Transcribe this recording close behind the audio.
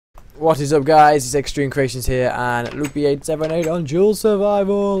What is up, guys? It's Extreme Creations here, and Loopy878 on Dual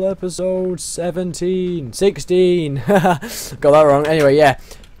Survival, episode 16. Got that wrong. Anyway, yeah,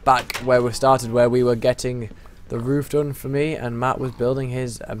 back where we started, where we were getting the roof done for me, and Matt was building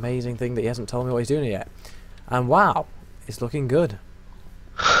his amazing thing that he hasn't told me what he's doing yet. And wow, it's looking good.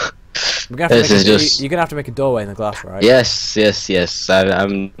 You're gonna have to make a doorway in the glass, right? Yes. This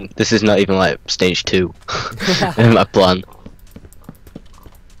is not even like stage 2 in my plan.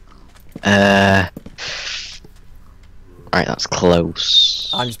 Right, that's close.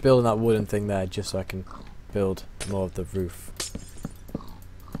 I'm just building that wooden thing there just so I can build more of the roof.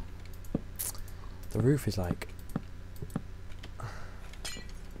 The roof is like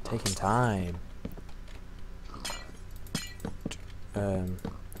taking time. Gonna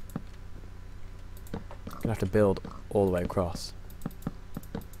have to build all the way across.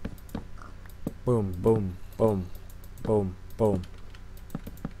 Boom, boom, boom, boom, boom.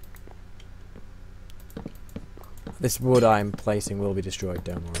 This wood I'm placing will be destroyed,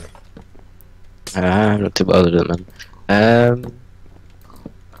 don't worry. I'm not too bothered with it, man.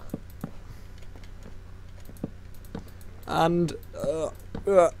 And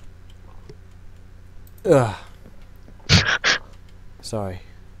sorry.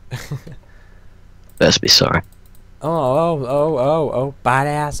 Best be sorry. Oh,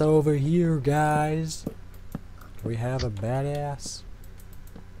 badass over here, guys. We have a badass.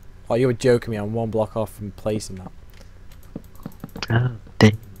 Oh, you were joking me. I'm one block off from placing that. Oh,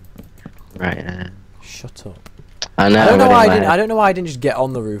 dang. Right. Shut up. I know. I don't know why I didn't just get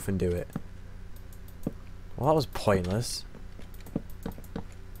on the roof and do it. Well, that was pointless.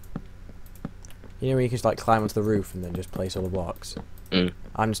 You know when you can just like climb onto the roof and then just place all the blocks? Mm.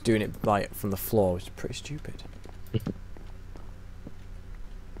 I'm just doing it like from the floor, which is pretty stupid.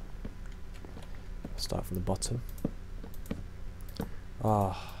 Start from the bottom.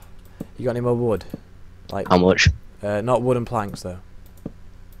 Oh, you got any more wood? Like how much? Not wooden planks though.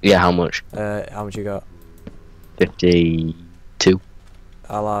 Yeah, how much? How much you got? 52.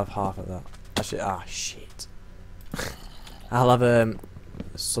 I'll have half of that. Actually, shit. I'll have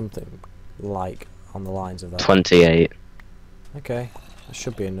something like on the lines of that. 28. Okay, that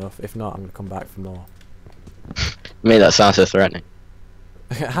should be enough. If not, I'm gonna come back for more. Made that sound so threatening.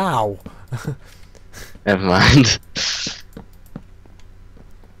 How? Never mind.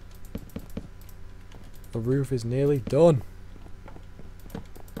 The roof is nearly done.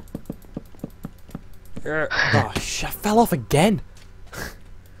 Oh, I fell off again.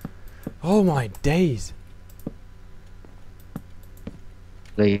 Oh my days.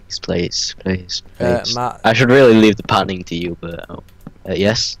 Please. Matt, I should really leave the patterning to you, but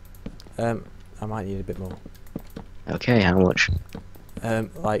yes. I might need a bit more. Okay, how much?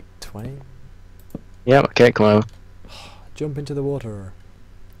 Like 20. Yeah, okay, come over. Jump into the water.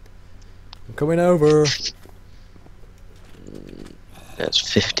 I'm coming over. That's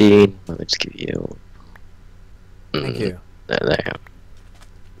 15. Let me just give you. Thank you. There you go.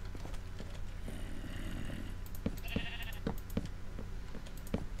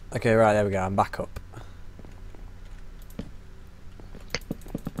 Okay, right, there we go. I'm back up.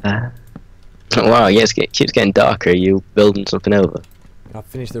 Wow, yeah, it keeps getting darker. Are you building something over? I've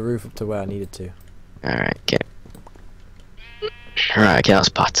finished the roof up to where I needed to. Alright, okay. Alright, okay, that's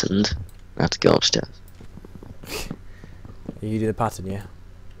patterned. I have to go upstairs. You do the pattern, yeah?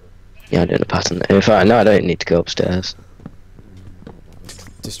 Yeah, I'm doing the pattern. In fact, no, I don't need to go upstairs.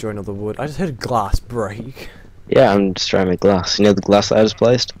 Destroying all the wood. I just heard glass break. Yeah, I'm destroying my glass. You know the glass that I just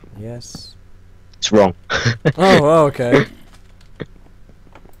placed? Yes. It's wrong. Oh, okay.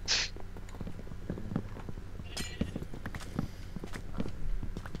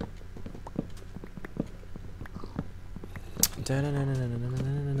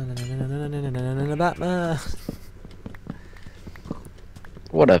 Batman.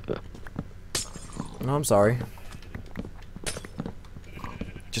 Whatever. No, I'm sorry.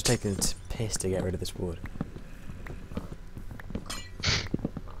 Just taking the piss to get rid of this wood.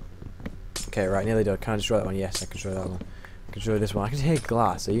 Okay, right, nearly done. Can I destroy that one? Yes, I can destroy that one. I can destroy this one. I can hear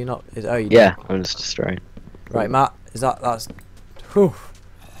glass. Are you not? Oh, you yeah, I'm just destroying. Right, Matt. That's? Whew.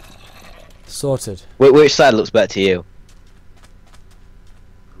 Sorted. Which side looks better to you?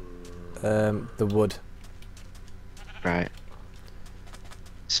 The wood. Right.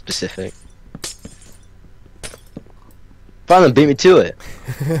 Specific. Finally beat me to it.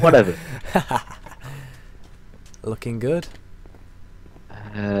 Whatever. Looking good.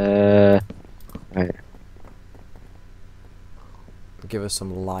 Right. Give us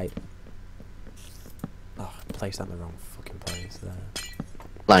some light. Oh, I placed that in the wrong fucking place there.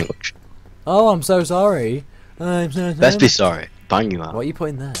 Language. Oh, I'm so sorry. I'm so sorry. Best be sorry. Bang you out. What are you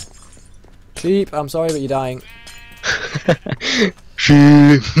putting there? Sheep, I'm sorry, but you're dying.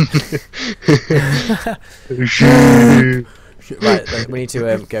 Sheep. Sheep. Right, we need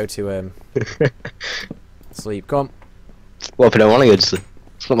to go to sleep. Come on. What if I don't want to go to sleep?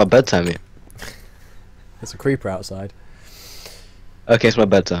 It's not my bedtime yet. There's a creeper outside. Okay, it's my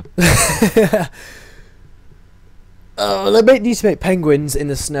bedtime. Oh, they need to make penguins in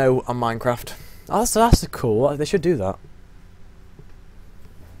the snow on Minecraft. Oh, that's cool. They should do that.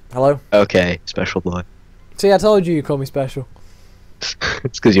 Hello? Okay, special boy. See, I told you call me special.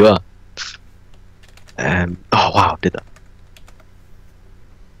 It's because you are. Oh wow, did that.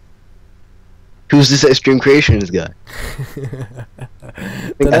 Who's this Extreme Creations guy?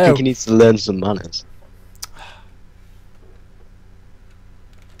 I think he needs to learn some manners.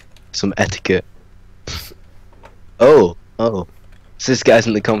 Some etiquette. Oh. So this guy's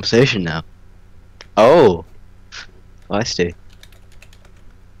in the conversation now. Oh. I see.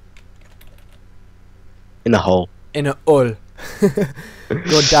 In a hole. In an hole.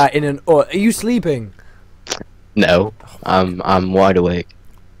 Go die in an hole. Are you sleeping? No. I'm wide awake.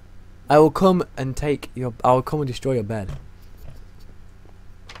 I will come and I will come and destroy your bed.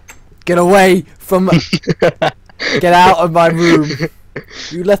 Get away from get out of my room.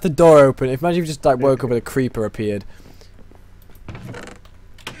 You left the door open. Imagine if you just like woke up and a creeper appeared.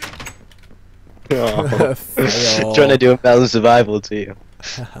 Oh. Trying to do a balanced survival to you.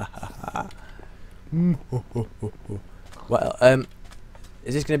 Well,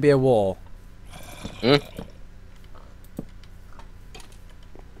 is this going to be a wall?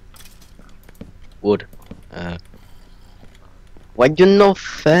 Wood. Why do no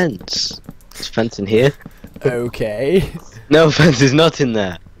fence? There's fence in here. Okay. No fence is not in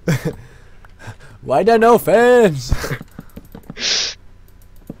there. Why there no fence?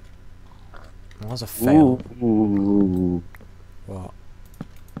 That was a fail. Ooh. What?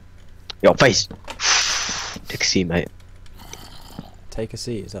 Your face. Take a seat, mate. Take a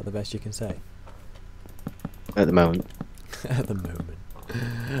seat. Is that the best you can say? At the moment. At the moment.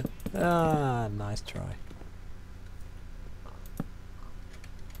 Ah, nice try.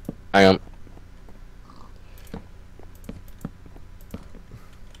 Hang on.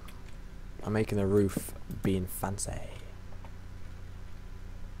 I'm making the roof being fancy.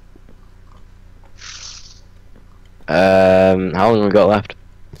 How long have we got left?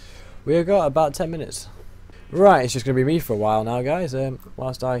 We've got about 10 minutes. Right, it's just going to be me for a while now, guys.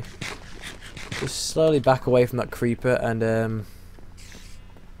 Whilst I just slowly back away from that creeper and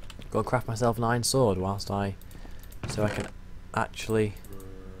go and craft myself an iron sword so I can actually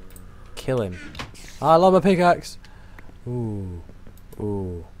kill him. I love a pickaxe. Ooh.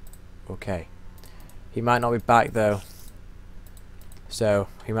 Okay. He might not be back though. So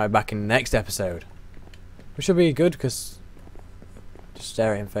he might be back in the next episode. Which will be good because just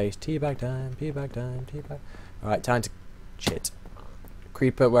stare at him face. Teabag time, teabag time, teabag. Alright, time to shit.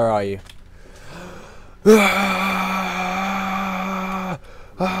 Creeper, where are you?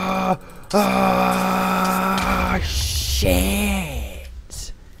 Shit!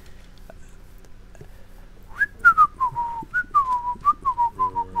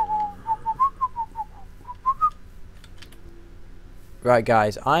 Right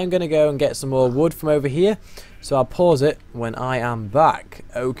guys, I'm going to go and get some more wood from over here, so I'll pause it when I am back,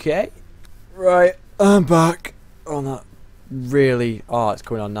 okay? Right, I'm back on that really, oh it's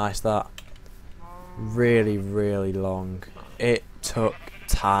coming on nice that. Really long. It took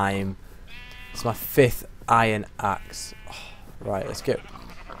time. It's my 5th iron axe. Oh, right, let's go.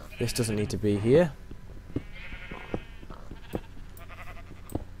 This doesn't need to be here.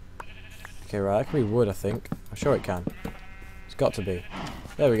 Okay, right, that can be wood I think. I'm sure it can. It's got to be.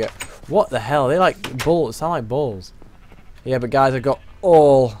 There we go. What the hell? They like balls. Sound like balls. Yeah, but guys, I've got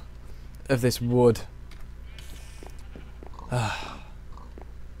all of this wood. Let's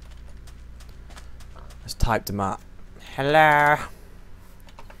type to Matt. Hello.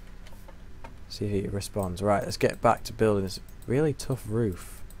 See if he responds. Right, let's get back to building this really tough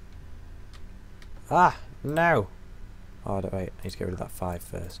roof. Ah, no. Oh, wait. I need to get rid of that 5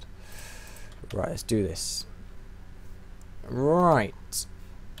 first. Right, let's do this. Right.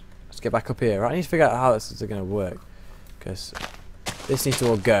 Let's get back up here. Right, I need to figure out how this is going to work. Because this needs to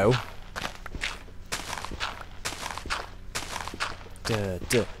all go. Duh,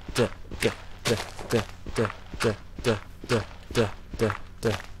 duh, duh, duh, duh, duh, duh, duh, duh, duh, duh, duh,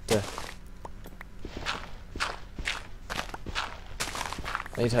 duh, duh.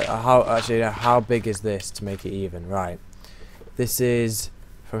 I need to, how big is this to make it even? Right. This is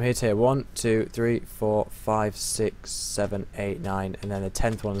from here to here. 1, 2, 3, 4, 5, 6, 7, 8, 9, and then the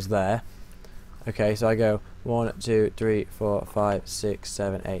 10th one's there. Okay, so I go 1, 2, 3, 4, 5, 6,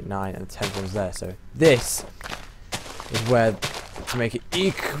 7, 8, 9, and the 10th one's there. So this is where to make it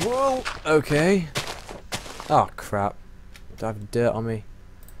equal. Okay. Oh crap! Do I have dirt on me?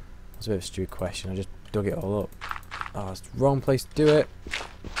 That's a bit of a stupid question. I just dug it all up. Oh, it's the wrong place to do it.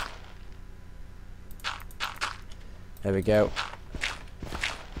 There we go.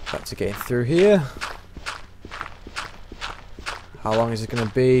 Back to getting through here. How long is it going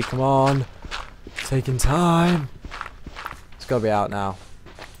to be? Come on. It's taking time. It's got to be out now.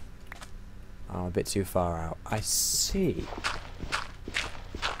 Oh, I'm a bit too far out. I see.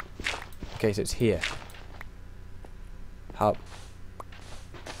 Okay, so it's here. How?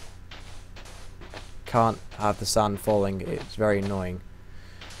 Can't have the sand falling. It's very annoying.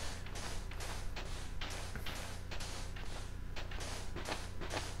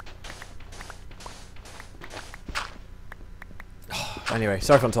 Anyway,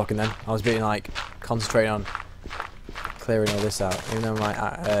 sorry if I'm talking then. I was being like concentrating on clearing all this out. Even though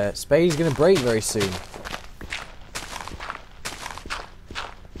my spade's gonna break very soon.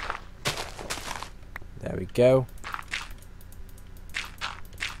 There we go.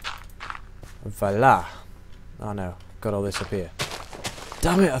 Voila. Oh no, got all this up here.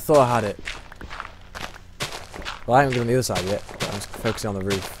 Damn it, I thought I had it. Well, I haven't given the other side yet, but I'm just focusing on the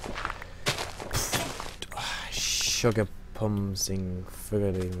roof. Sugar pumping.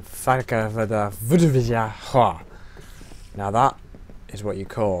 Now that is what you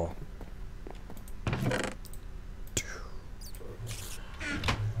call.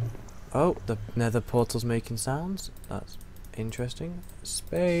 Oh, the nether portal's making sounds. That's interesting.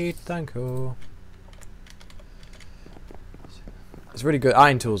 Spade, thank you. It's really good.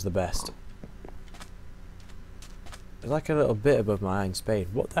 Iron tool's the best. There's like a little bit above my iron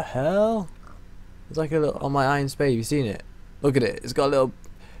spade. What the hell? There's like a little on my iron spade. Have you seen it? Look at it. It's got a little.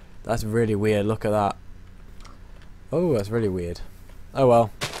 That's really weird. Look at that. Oh, that's really weird. Oh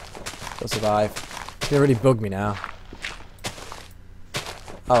well. I'll survive. It's gonna really bug me now.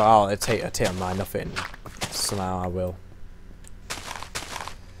 Oh, I'll take on mine. Nothing. Somehow I will.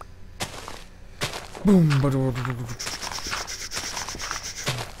 Boom.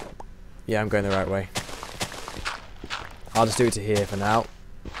 Yeah, I'm going the right way. I'll just do it to here for now.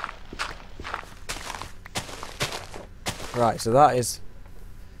 Right, so that is...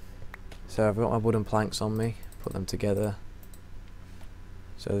 So I've got my wooden planks on me. Put them together.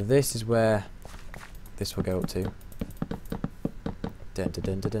 So this is where this will go up to. Dun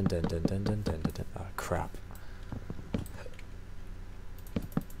dun dun dun dun dun dun dun dun dun dun. Oh crap.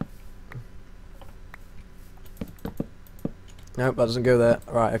 Nope, that doesn't go there.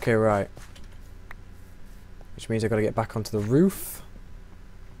 Right, okay, right. Which means I've got to get back onto the roof.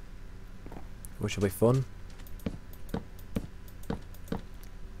 Which will be fun.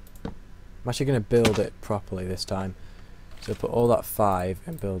 I'm actually going to build it properly this time. So put all that 5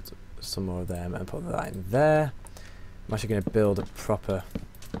 and build some more of them and put that in there. I'm actually going to build a proper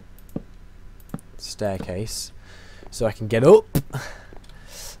staircase so I can get up.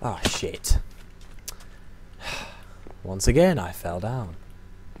 Oh shit. Once again I fell down.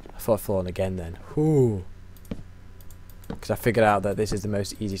 I thought I'd fallen again then. Whoo. Because I figured out that this is the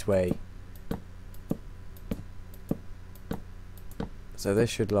most easiest way. So this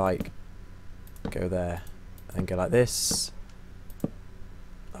should like go there and go like this.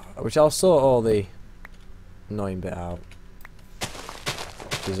 Which I'll sort all the annoying bit out.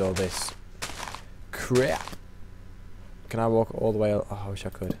 Which is all this crap. Can I walk all the way? Oh, I wish I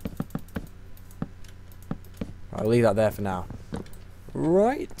could. I'll leave that there for now.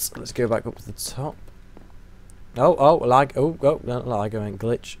 Right, let's go back up to the top. Oh, lag. Oh, don't lag. I went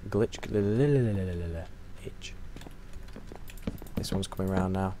glitch. Itch. This one's coming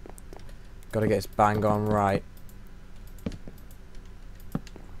around now. Gotta get its bang on right.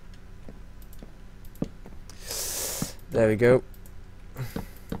 There we go.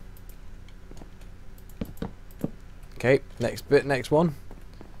 Okay, next bit, next one.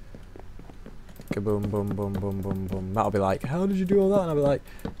 Kaboom, boom, boom, boom, boom, boom. That'll be like, how did you do all that? And I'll be like,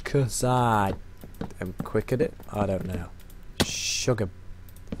 'cause I am quick at it. I don't know. Sugar.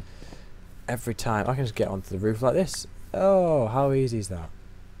 Every time. I can just get onto the roof like this. Oh, how easy is that?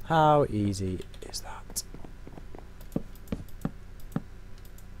 How easy is that?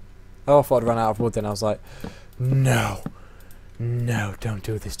 Oh, I thought I'd run out of wood then. I was like, no. No, don't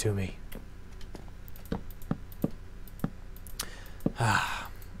do this to me. Ah.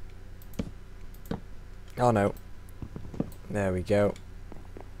 Oh no. There we go.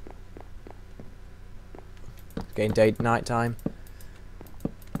 It's getting night time.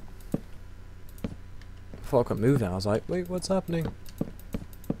 I thought I couldn't move now. I was like, wait, what's happening?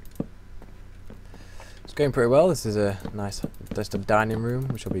 Let's Going pretty well. This is a nice, just a dining room,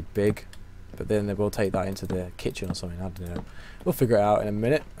 which will be big. But then they will take that into the kitchen or something. I don't know. We'll figure it out in a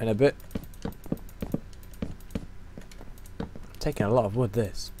minute, in a bit. Taking a lot of wood.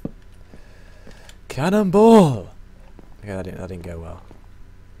 This. Cannonball. Okay, that didn't go well.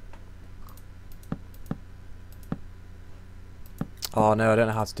 Oh no, I don't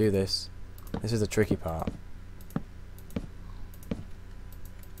know how to do this. This is the tricky part.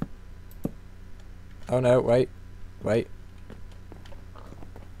 Oh no, wait.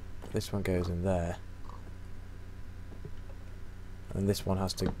 This one goes in there. And this one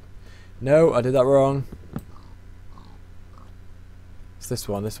has to... No, I did that wrong. It's this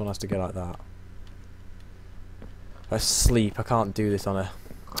one has to go like that. Asleep, I can't do this on a...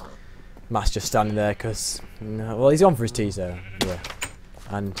 Matt's just standing there because... No, well, he's on for his tea, so... Yeah.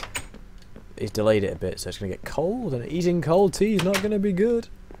 And... He's delayed it a bit, so it's going to get cold, and eating cold tea is not going to be good.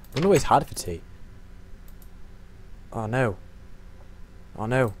 I wonder what he's had for tea. Oh no. Oh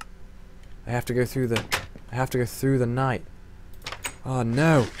no. I have to go through the night. Oh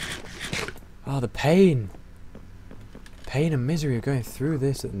no. Oh, the pain. Pain and misery of going through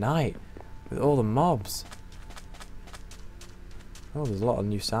this at night with all the mobs. Oh, there's a lot of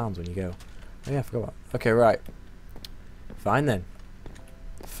new sounds when you go. Oh yeah, I forgot. Okay, right. Fine then.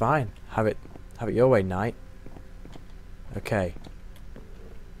 Fine. Have it your way, night. Okay.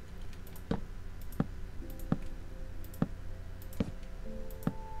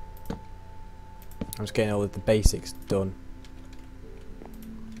 I'm just getting all of the basics done.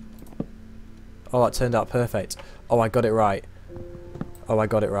 Oh, that turned out perfect. Oh, I got it right. Oh, I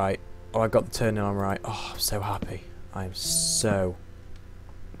got it right. Oh, I got the turning on right. Oh, I'm so happy. I am so...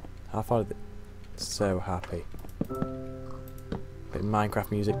 How far did it... So happy. Bit of Minecraft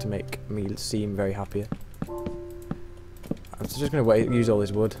music to make me seem very happier. I'm just going to use all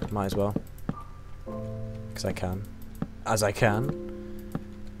this wood. Might as well. Because I can. As I can.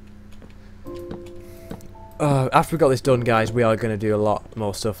 After we got this done, guys, we are going to do a lot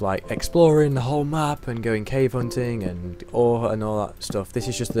more stuff like exploring the whole map and going cave hunting and ore and all that stuff. This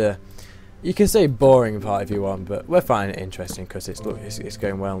is just the, you can say boring part if you want, but we're finding it interesting because it's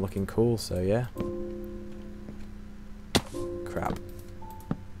going well and looking cool. So yeah. Crap.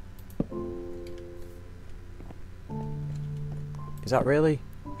 Is that really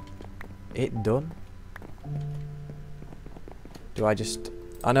it done? Do I just?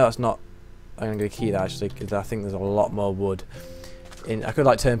 I know it's not. I'm going to keep that actually because I think there's a lot more wood. I could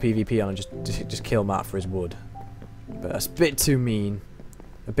like turn PvP on and just kill Matt for his wood, but that's a bit too mean.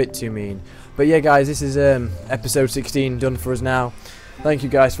 A bit too mean. But yeah, guys, this is episode 16 done for us now. Thank you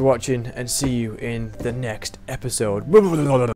guys for watching, and see you in the next episode.